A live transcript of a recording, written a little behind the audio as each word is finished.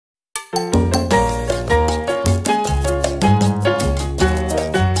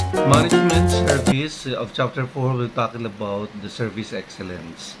This of chapter 4 we're talking about the service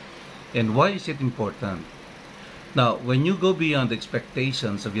excellence and why is it important. Now, when you go beyond the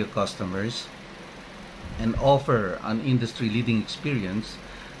expectations of your customers and offer an industry-leading experience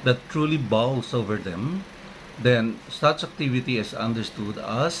that truly bows over them, then such activity is understood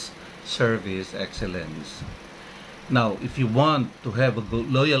as service excellence. Now, if you want to have a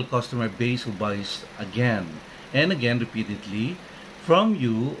loyal customer base who buys again and again repeatedly from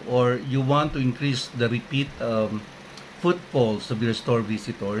you, or you want to increase the repeat footfalls of your store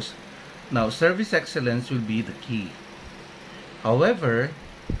visitors, now service excellence will be the key. However,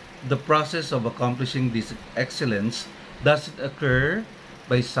 the process of accomplishing this excellence doesn't occur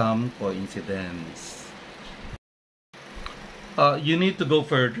by some coincidence. You need to go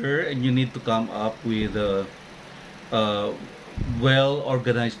further and you need to come up with a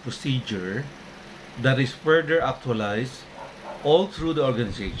well-organized procedure that is further actualized all through the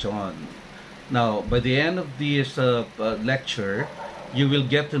organization. Now, by the end of this lecture, you will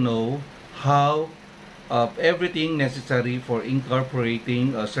get to know how everything necessary for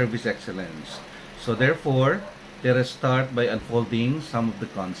incorporating service excellence. So therefore, let us start by unfolding some of the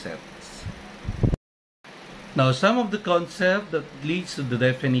concepts. Now, some of the concepts that leads to the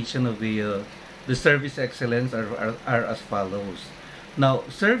definition of the service excellence are as follows. Now,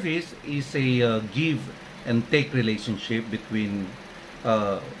 service is a give and take relationship between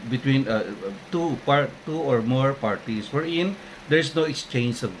two or more parties, wherein there is no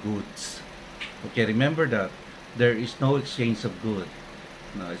exchange of goods. Okay, remember that there is no exchange of goods.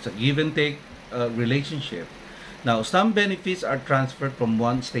 No, it's a give and take relationship. Now, some benefits are transferred from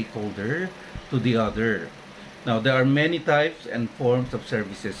one stakeholder to the other. Now, there are many types and forms of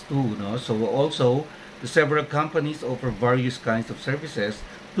services too. No? So also, the several companies offer various kinds of services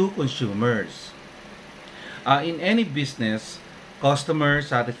to consumers. In any business, customer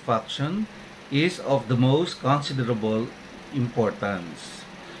satisfaction is of the most considerable importance.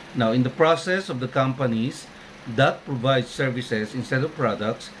 Now, in the process of the companies that provide services instead of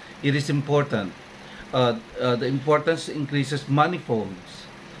products, it is important. The importance increases manifolds.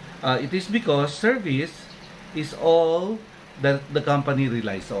 It is because service is all that the company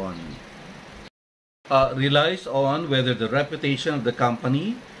relies on. Relies on whether the reputation of the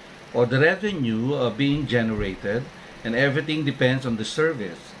company or the revenue being generated, and everything depends on the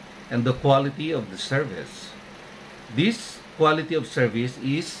service and the quality of the service. This quality of service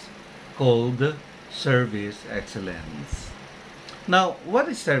is called service excellence. Now, what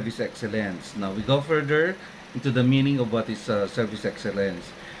is service excellence? Now, we go further into the meaning of what is service excellence.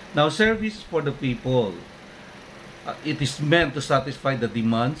 Now, service for the people. It is meant to satisfy the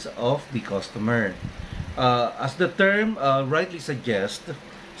demands of the customer. As the term rightly suggests,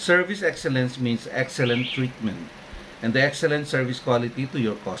 service excellence means excellent treatment and the excellent service quality to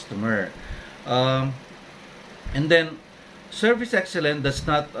your customer. And then, service excellence does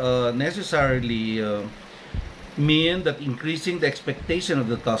not necessarily mean that increasing the expectation of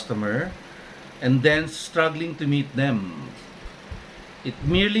the customer and then struggling to meet them. It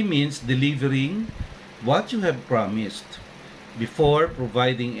merely means delivering what you have promised before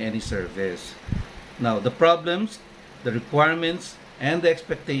providing any service. Now, the problems, the requirements, and the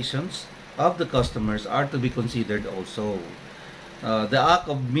expectations of the customers are to be considered also. The act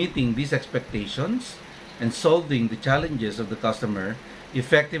of meeting these expectations and solving the challenges of the customer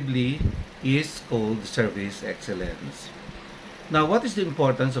effectively is called service excellence. Now, what is the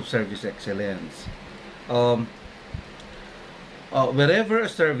importance of service excellence? Wherever a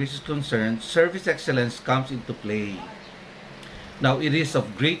service is concerned, service excellence comes into play. Now, it is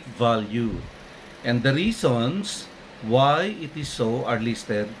of great value, and the reasons why it is so are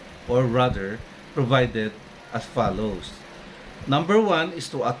listed, or rather provided as follows. Number one is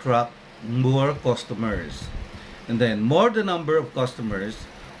to attract more customers, and then more the number of customers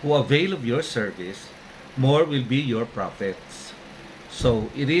who avail of your service, more will be your profits.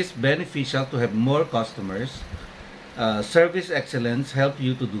 So it is beneficial to have more customers. Service excellence helps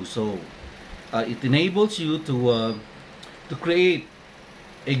you to do so. It enables you to create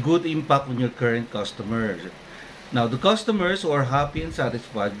a good impact on your current customers. Now, the customers who are happy and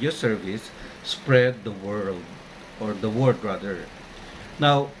satisfied with your service spread the word rather.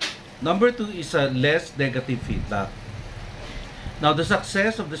 Now, number two is less negative feedback. Now, the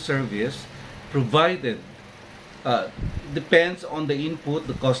success of the service provided depends on the input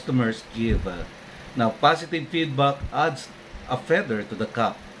the customers give. Now, positive feedback adds a feather to the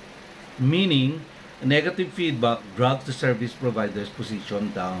cap, meaning negative feedback drags the service provider's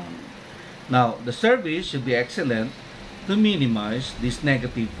position down. Now, the service should be excellent to minimize these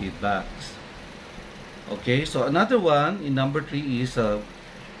negative feedbacks. Okay, so another one in number 3 is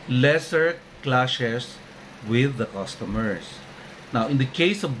lesser clashes with the customers. Now, in the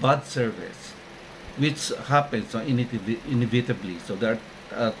case of bad service, which happens inevitably, so there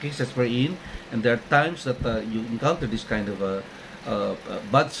are cases wherein, and there are times that you encounter this kind of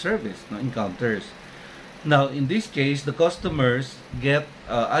bad service encounters. Now, in this case, the customers get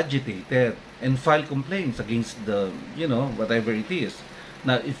agitated and file complaints against the, whatever it is.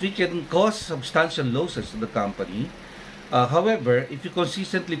 Now, if we can cause substantial losses to the company, however, if you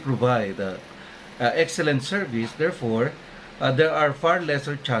consistently provide excellent service, therefore, there are far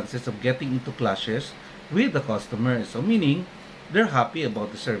lesser chances of getting into clashes with the customers. So, meaning, they're happy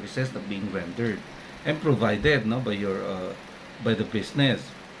about the services that are being rendered and provided by the business.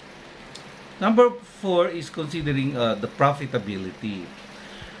 Number 4 is considering the profitability.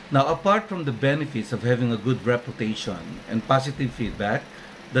 Now, apart from the benefits of having a good reputation and positive feedback,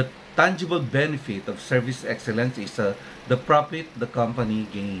 the tangible benefit of service excellence is the profit the company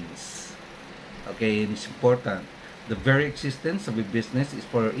gains. Okay, and it's important. The very existence of a business is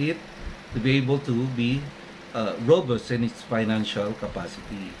for it to be able to be robust in its financial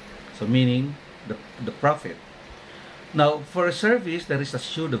capacity. So, meaning the profit. Now, for a service that is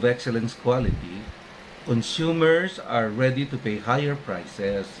assured of excellence quality, consumers are ready to pay higher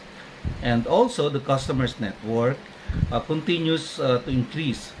prices, and also the customer's network continues to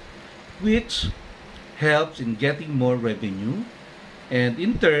increase, which helps in getting more revenue and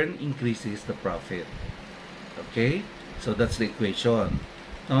in turn increases the profit. Okay, so that's the equation.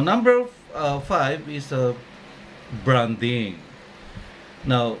 Now, number 5 is branding.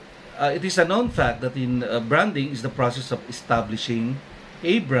 Now, it is a known fact that in branding is the process of establishing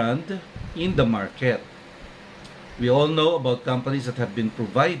a brand in the market. We all know about companies that have been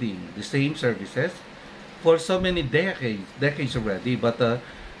providing the same services for so many decades already, but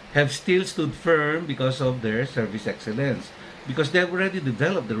have still stood firm because of their service excellence, because they have already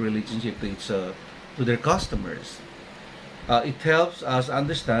developed the relationship to their customers. It helps us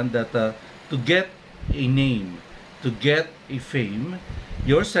understand that to get a name, to get a fame,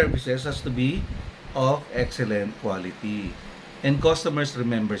 your services has to be of excellent quality, and customers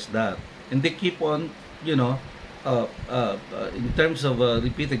remembers that, and they keep on, in terms of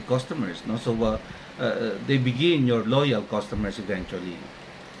repeated customers, no? So they begin your loyal customers eventually.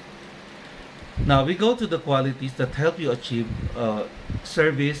 Now we go to the qualities that help you achieve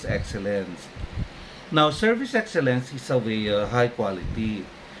service excellence. Now, service excellence is of a high quality.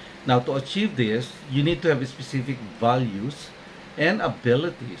 Now, to achieve this, you need to have specific values and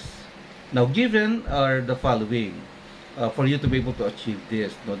abilities. Now, given are the following for you to be able to achieve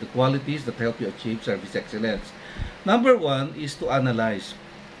this. Now, the qualities that help you achieve service excellence. Number 1 is to analyze.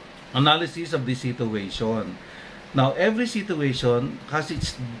 Analysis of the situation. Now, every situation has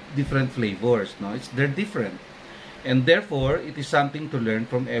its different flavors. No? They're different. And therefore, it is something to learn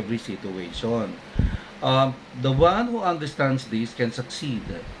from every situation. The one who understands this can succeed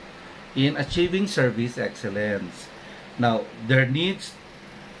in achieving service excellence. Now, there needs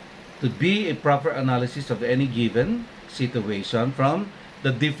to be a proper analysis of any given situation from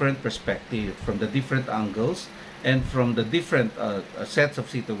the different perspective, from the different angles, and from the different sets of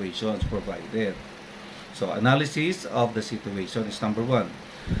situations provided. So, analysis of the situation is number 1.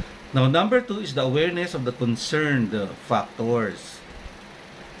 Now, number 2 is the awareness of the concerned factors.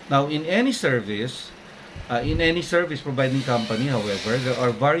 Now, in any service providing company, however, there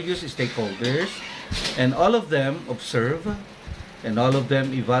are various stakeholders, and all of them observe, and all of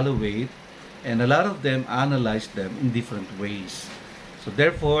them evaluate, and a lot of them analyze them in different ways. So,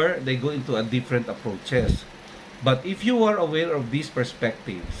 therefore, they go into a different approaches. But if you are aware of these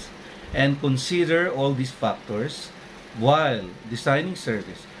perspectives and consider all these factors while designing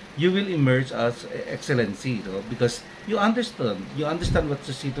service, you will emerge as excellency, because you understand what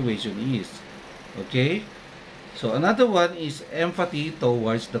the situation is. Okay? So another one is empathy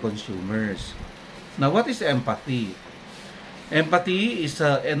towards the consumers. Now, what is empathy? Empathy is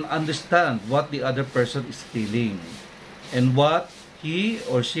and understand what the other person is feeling and what he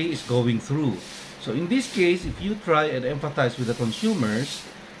or she is going through. So in this case, if you try and empathize with the consumers,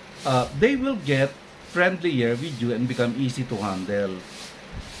 they will get friendlier with you and become easy to handle.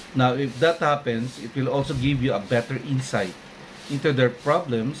 Now, if that happens, it will also give you a better insight into their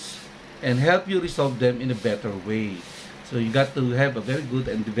problems and help you resolve them in a better way. So you got to have a very good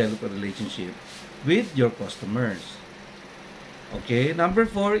and develop a relationship with your customers. Okay, number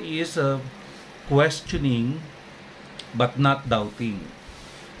 4 is questioning but not doubting.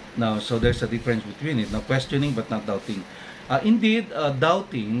 Now, so there's a difference between it. Now, questioning but not doubting. Indeed,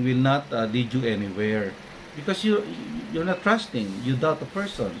 doubting will not lead you anywhere, because you're not trusting. You doubt the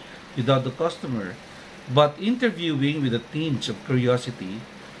person, you doubt the customer. But interviewing with a tinge of curiosity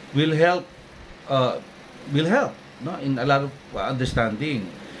will help uh, will help, no, in a lot of understanding.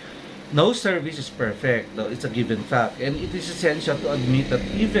 No service is perfect, though it's a given fact, and it is essential to admit that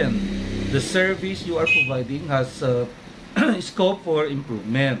even the service you are providing has scope for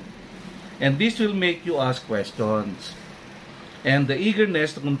improvement. And this will make you ask questions. And the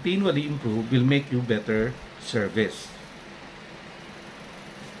eagerness to continually improve will make you better service.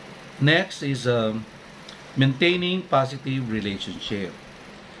 Next is maintaining positive relationship.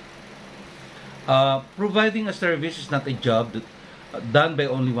 Providing a service is not a job done by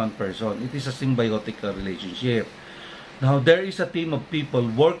only one person. It is a symbiotic relationship. Now, there is a team of people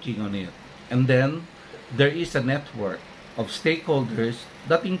working on it. And then, there is a network of stakeholders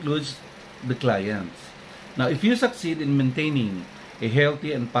that includes the clients. Now, if you succeed in maintaining a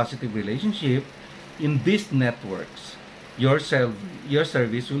healthy and positive relationship in these networks, your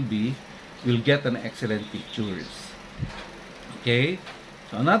service will get an excellent pictures. Okay?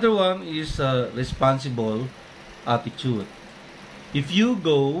 So another one is responsible attitude. If you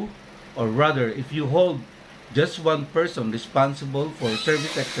go, or rather, if you hold just one person responsible for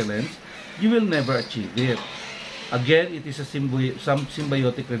service excellence, you will never achieve it. Again, it is some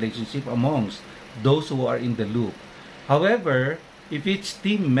symbiotic relationship amongst those who are in the loop. However, if each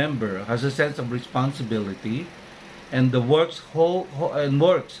team member has a sense of responsibility and works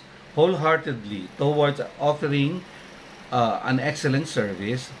wholeheartedly towards offering an excellent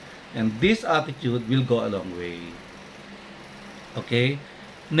service, and this attitude will go a long way. Okay?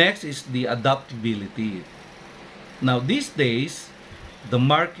 Next is the adaptability. Now, these days, the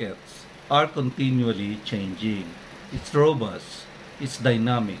markets are continually changing. It's robust. It's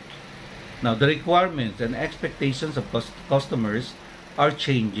dynamic. Now, the requirements and expectations of customers are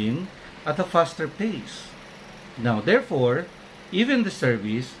changing at a faster pace. Now, therefore, even the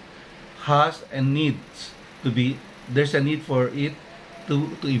service has and needs to be, there's a need for it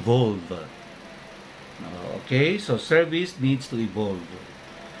to evolve. Okay, so service needs to evolve.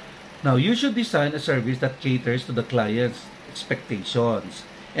 Now, you should design a service that caters to the client's expectations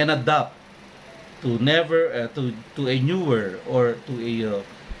and adapt to to a newer or to a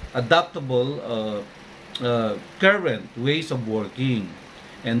adaptable current ways of working,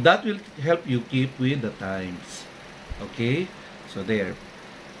 and that will help you keep with the times. Okay, so there.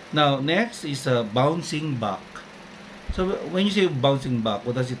 Now, next is bouncing back. So when you say bouncing back,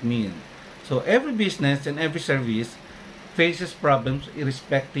 what does it mean? So every business and every service faces problems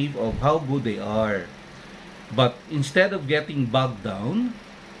irrespective of how good they are. But instead of getting bogging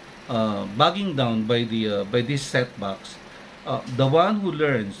down by these setbacks, the one who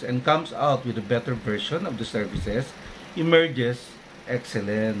learns and comes out with a better version of the services emerges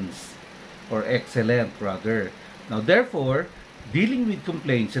excellence, or excellent rather. Now, therefore, dealing with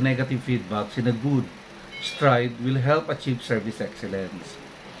complaints and negative feedbacks in a good stride will help achieve service excellence.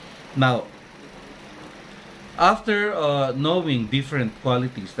 Now, after knowing different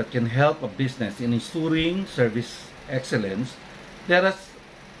qualities that can help a business in ensuring service excellence, let us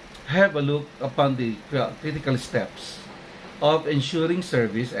have a look upon the critical steps of ensuring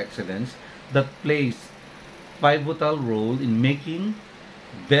service excellence that plays pivotal role in making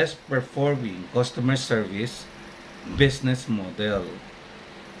best performing customer service business model.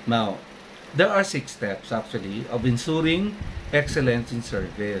 Now, there are 6 steps actually of ensuring excellence in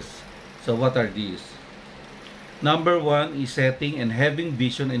service. So what are these? Number 1 is setting and having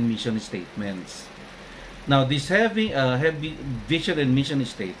vision and mission statements. Now, this heavy vision and mission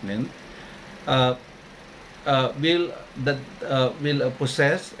statement will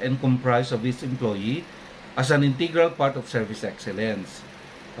possess and comprise of each employee as an integral part of service excellence.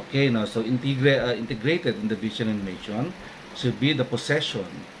 Okay, now so integrated in the vision and mission should be the possession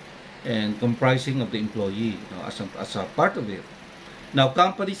and comprising of the employee, as a part of it. Now,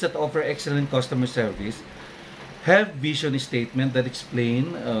 companies that offer excellent customer service have vision statement that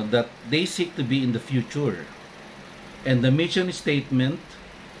explain that they seek to be in the future, and the mission statement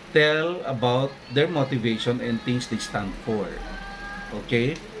tell about their motivation and things they stand for.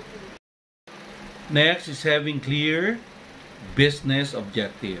 Okay. Next is having clear business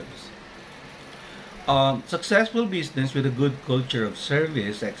objectives. Successful business with a good culture of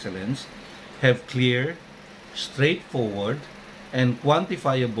service excellence have clear, straightforward, and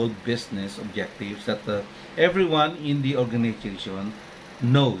quantifiable business objectives that everyone in the organization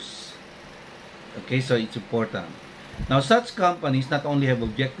knows. Okay, so it's important. Now, such companies not only have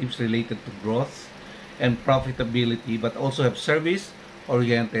objectives related to growth and profitability, but also have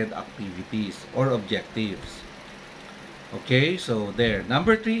service-oriented activities or objectives. Okay, so there.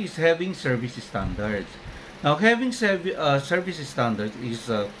 Number 3 is having service standards. Now, having service standards is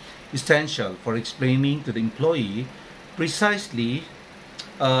essential for explaining to the employee precisely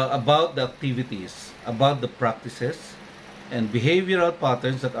about the activities, about the practices, and behavioral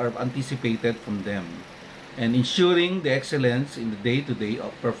patterns that are anticipated from them, and ensuring the excellence in the day-to-day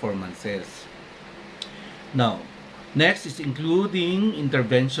of performances. Now, next is including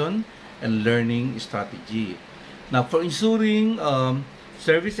intervention and learning strategy. Now, for ensuring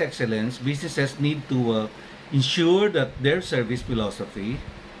service excellence, businesses need to ensure that their service philosophy,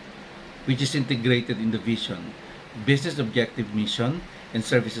 which is integrated in the vision, business objective, mission, and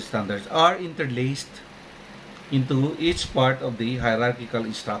service standards, are interlaced into each part of the hierarchical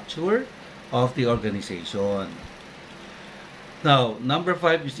structure of the organization. Now, number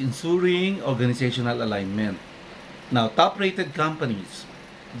 5 is ensuring organizational alignment. Now, top-rated companies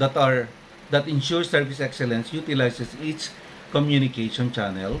that ensure service excellence utilizes each communication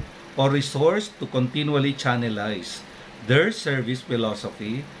channel or resource to continually channelize their service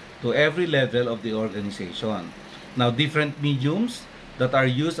philosophy to every level of the organization. Now, different mediums that are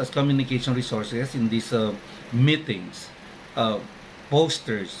used as communication resources in these meetings,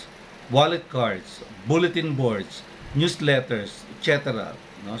 posters, wallet cards, bulletin boards, newsletters, etc.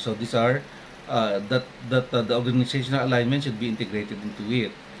 No? So these are the organizational alignment should be integrated into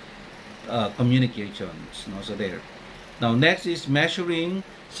it. Communications. No? So there. Now next is measuring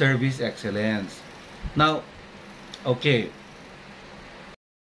service excellence. Now, okay.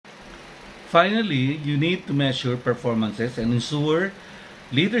 Finally, you need to measure performances and ensure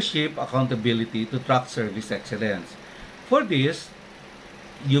leadership accountability to track service excellence. For this,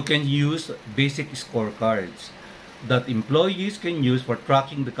 you can use basic scorecards that employees can use for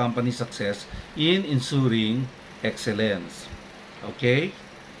tracking the company's success in ensuring excellence. Okay?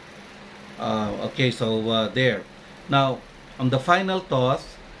 There. Now, on the final thought,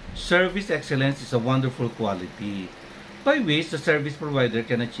 service excellence is a wonderful quality by which the service provider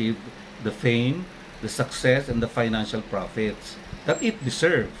can achieve the fame, the success, and the financial profits that it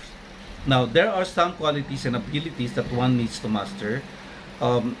deserves. Now, there are some qualities and abilities that one needs to master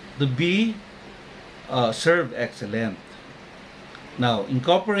to be served excellent. Now,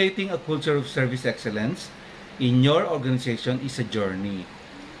 incorporating a culture of service excellence in your organization is a journey.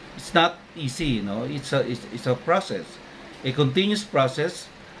 It's not easy, It's a process, a continuous process,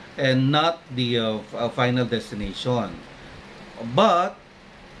 and not the final destination. But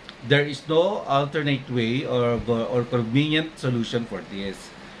there is no alternate way or convenient solution for this.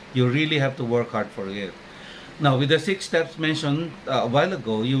 You really have to work hard for it. Now, with the 6 steps mentioned a while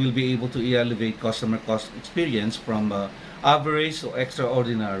ago, you will be able to elevate customer cost experience from average to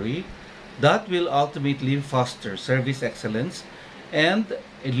extraordinary. That will ultimately foster service excellence and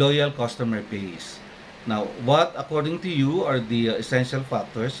a loyal customer base. Now, what, according to you, are the essential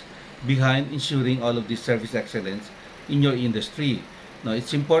factors behind ensuring all of this service excellence in your industry? Now,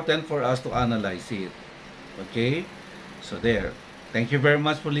 it's important for us to analyze it. Okay? So there. Thank you very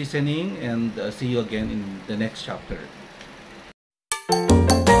much for listening, and see you again in the next chapter.